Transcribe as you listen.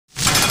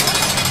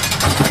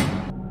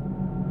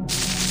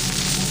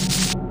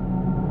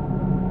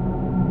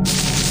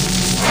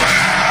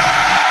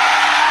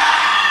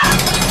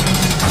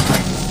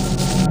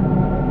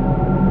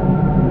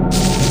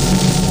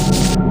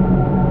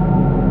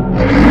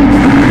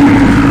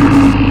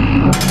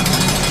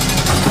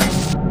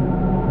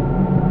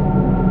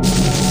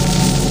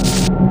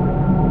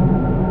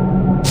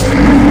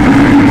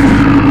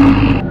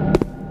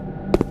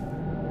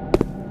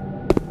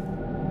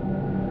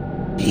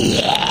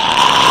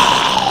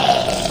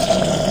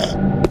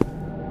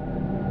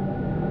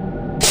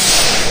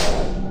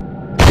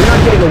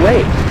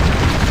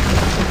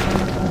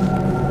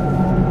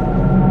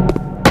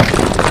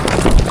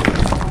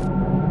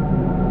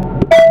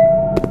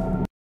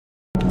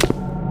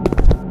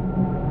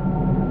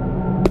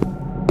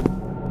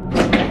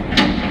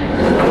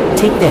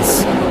Take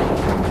this.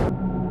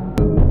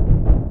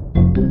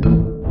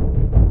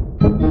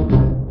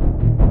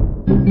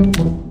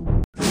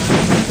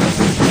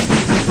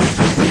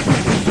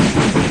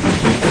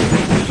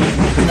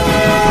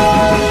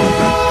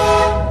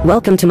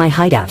 Welcome to my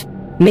hideout.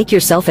 Make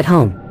yourself at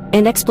home.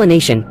 And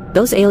explanation,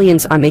 those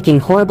aliens are making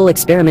horrible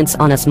experiments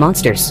on us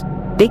monsters.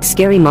 Big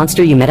scary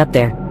monster you met up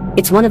there.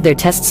 It's one of their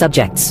test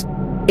subjects.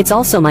 It's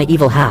also my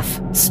evil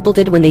half,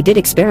 split when they did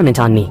experiment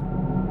on me.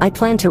 I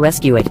plan to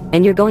rescue it,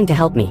 and you're going to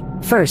help me.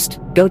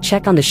 First, go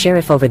check on the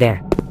sheriff over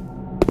there.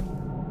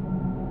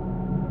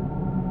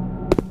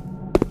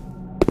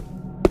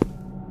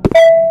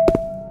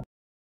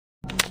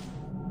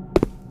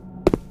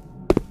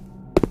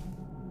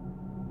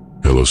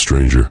 Hello,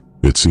 stranger.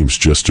 It seems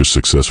Jester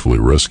successfully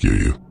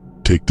rescued you.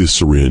 Take this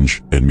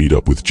syringe and meet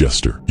up with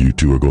Jester. You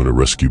two are going to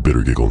rescue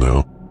Bittergiggle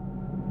now.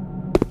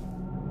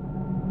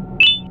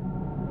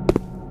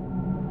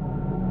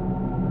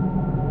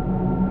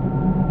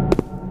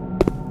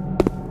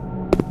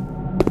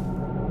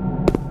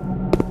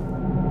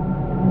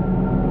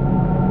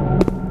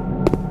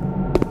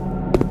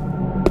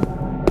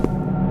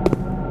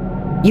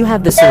 You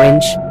have the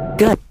syringe.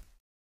 Good.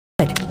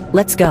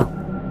 Let's go.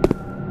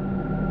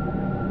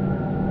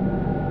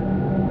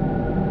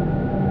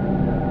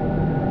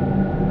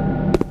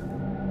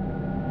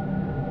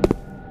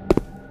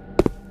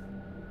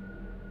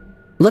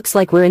 Looks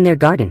like we're in their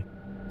garden.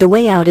 The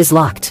way out is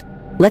locked.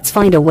 Let's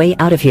find a way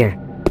out of here.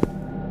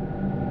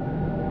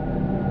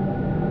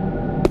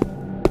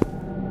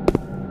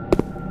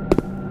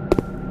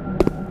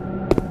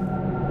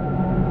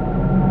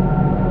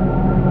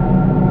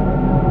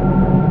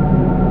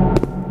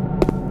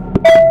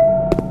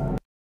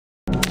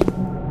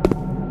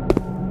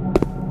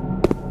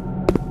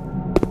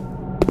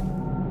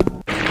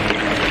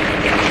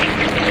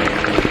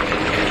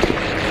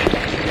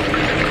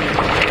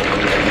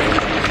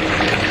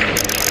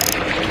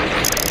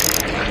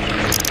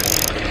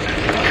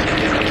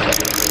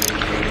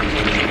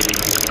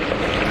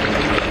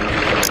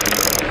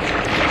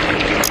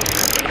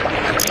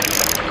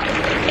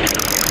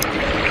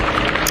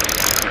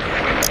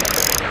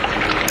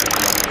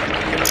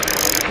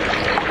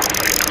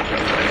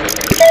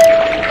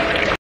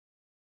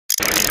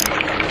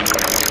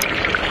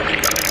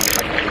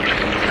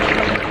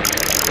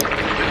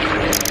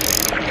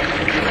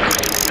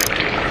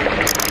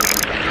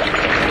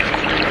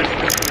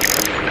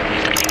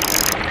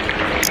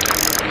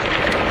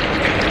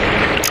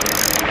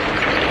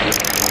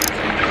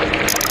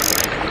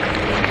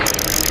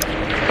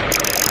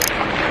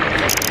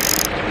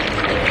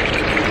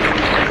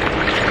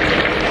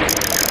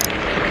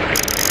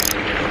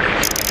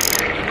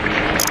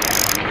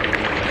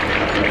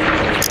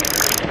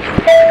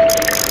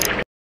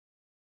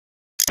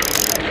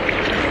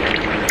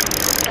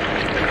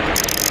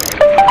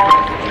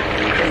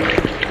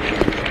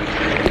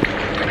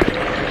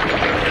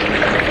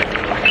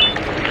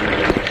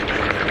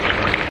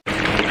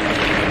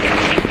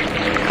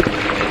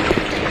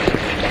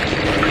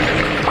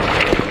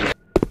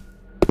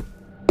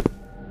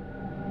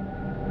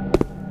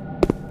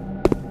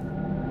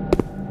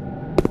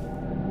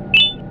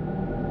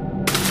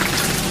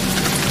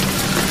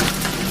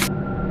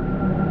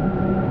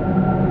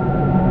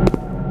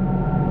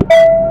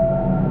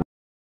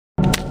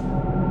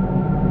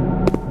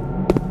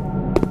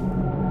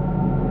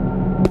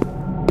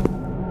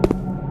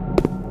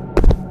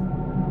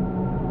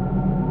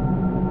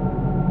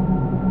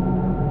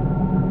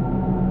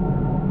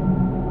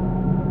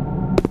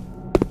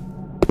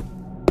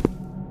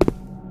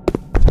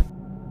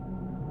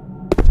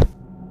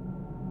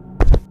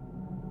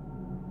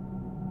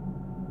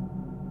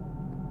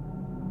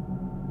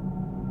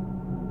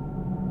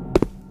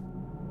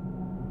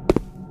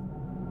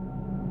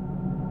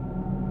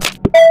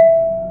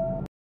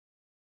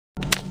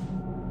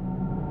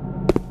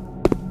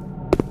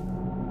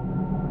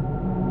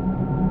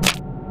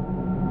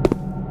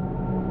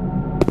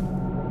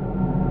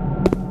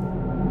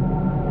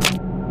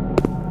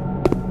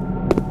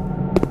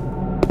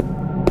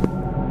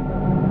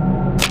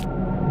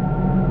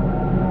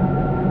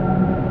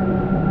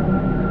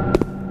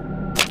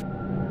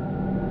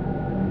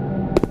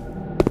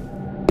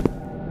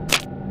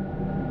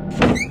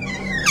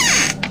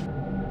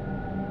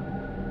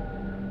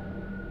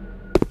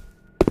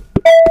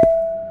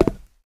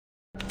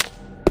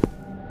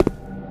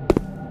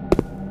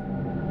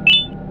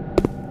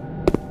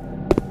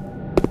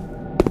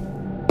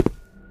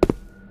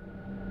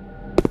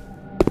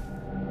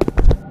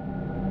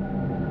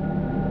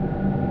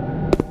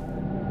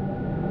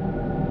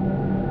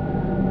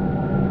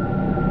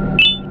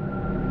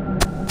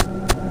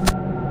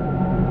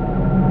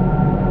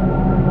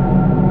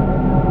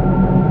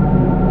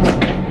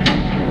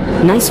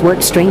 Nice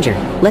work, stranger.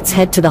 Let's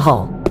head to the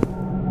hall.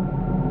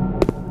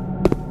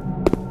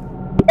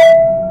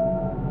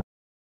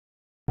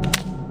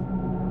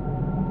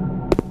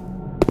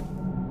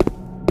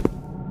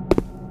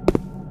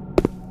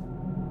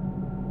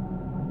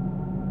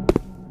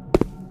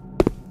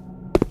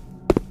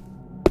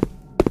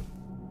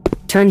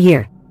 Turn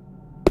here.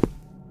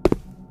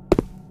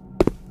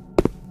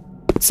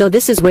 So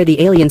this is where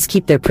the aliens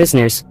keep their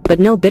prisoners, but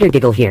no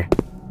Bittergiggle here.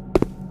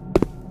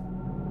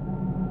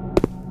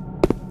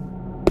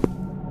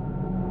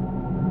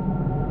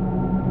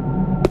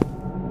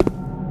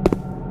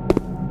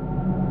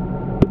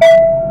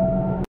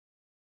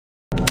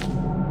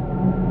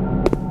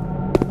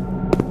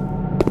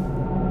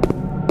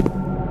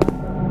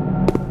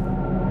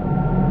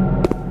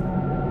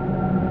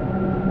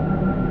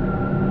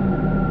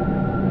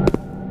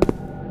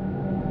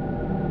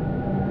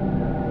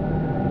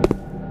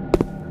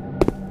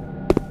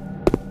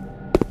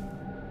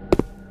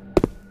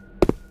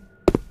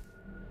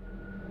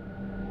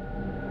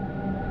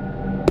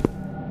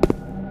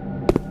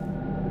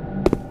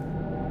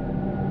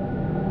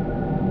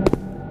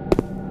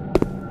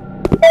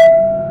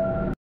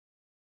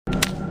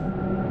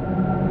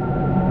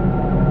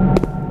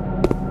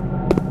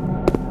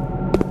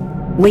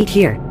 Wait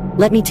here,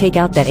 let me take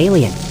out that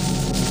alien.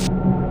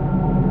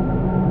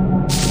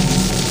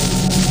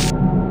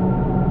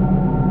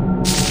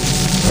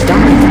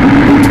 Stop it,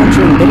 you're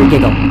torturing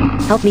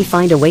Bittergiggle. Help me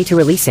find a way to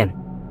release him.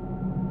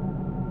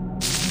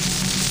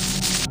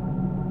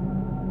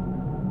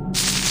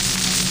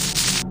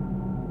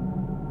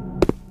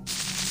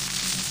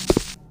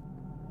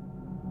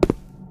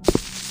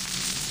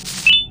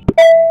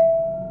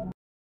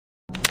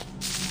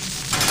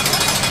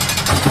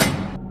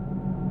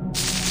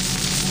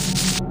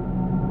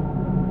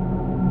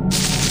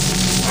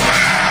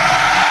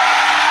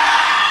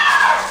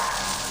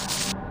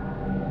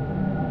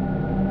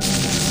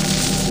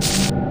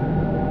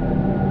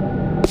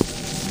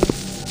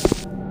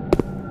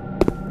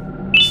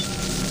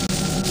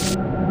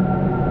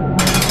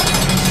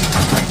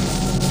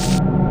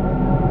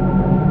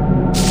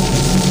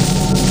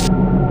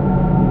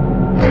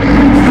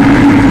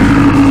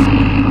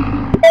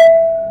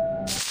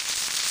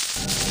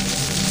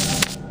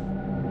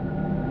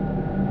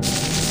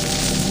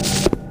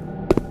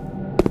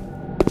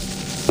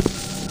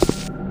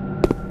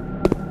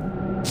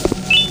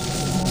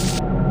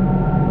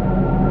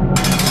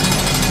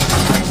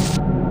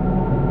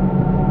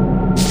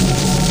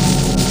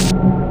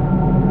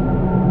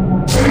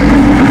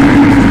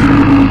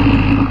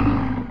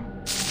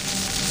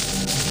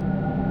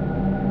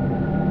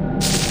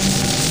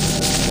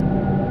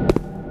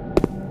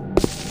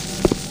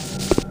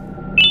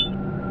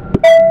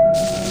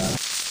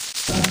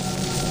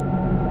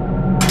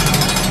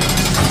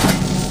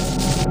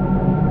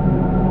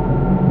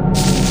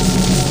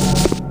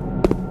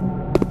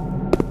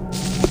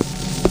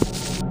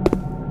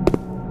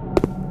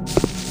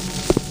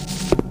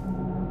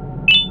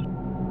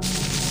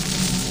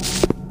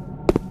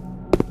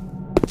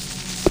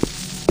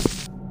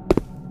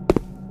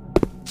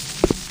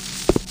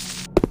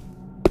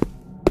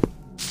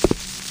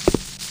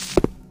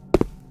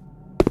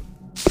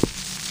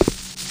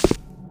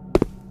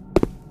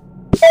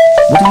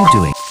 What are you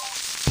doing?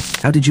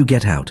 How did you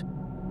get out?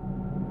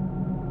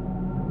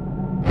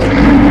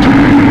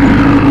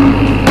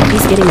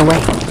 He's getting away.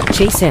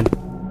 Chase him.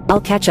 I'll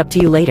catch up to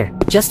you later.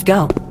 Just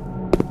go.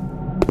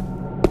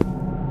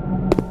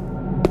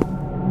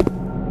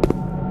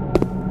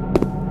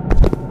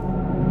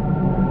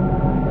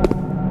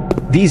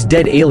 These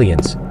dead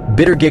aliens.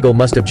 Bittergiggle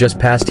must have just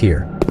passed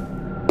here.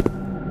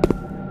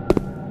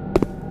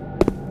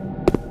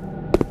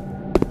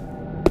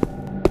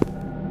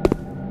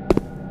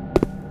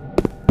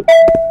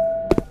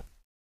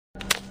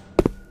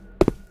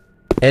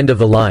 End of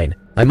the line.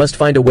 I must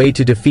find a way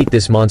to defeat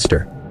this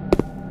monster.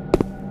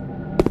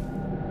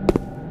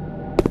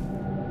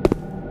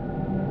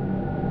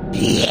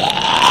 You're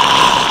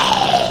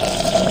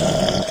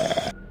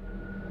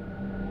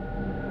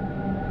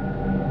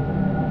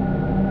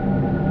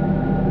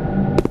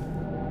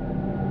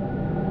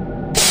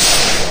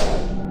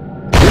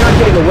not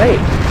getting away!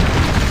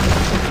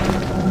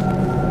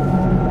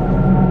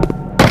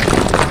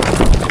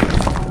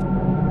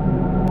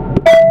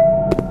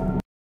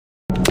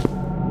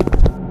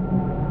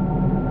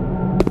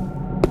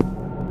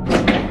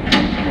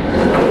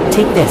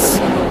 Take this.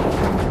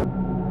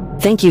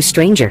 Thank you,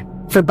 stranger,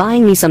 for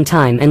buying me some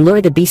time and lure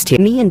the beast here.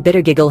 Me and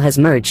Bittergiggle has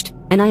merged,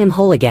 and I am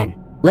whole again.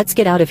 Let's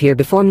get out of here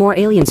before more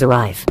aliens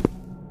arrive.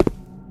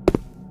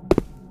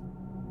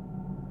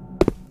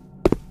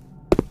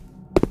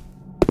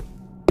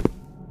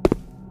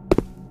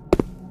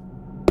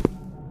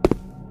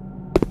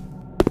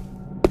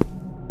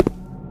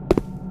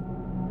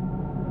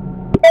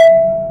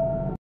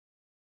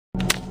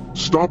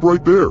 Stop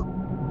right there.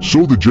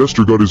 So the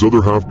jester got his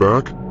other half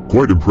back?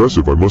 Quite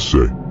impressive, I must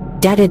say.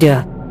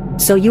 Da-da-da.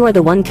 So you are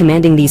the one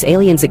commanding these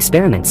aliens'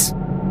 experiments?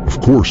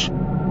 Of course.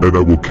 And I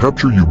will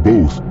capture you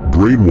both,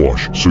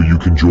 brainwash, so you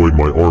can join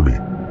my army.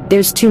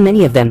 There's too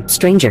many of them,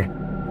 stranger.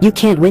 You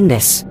can't win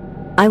this.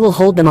 I will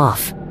hold them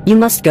off. You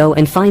must go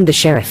and find the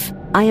sheriff.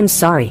 I am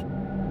sorry.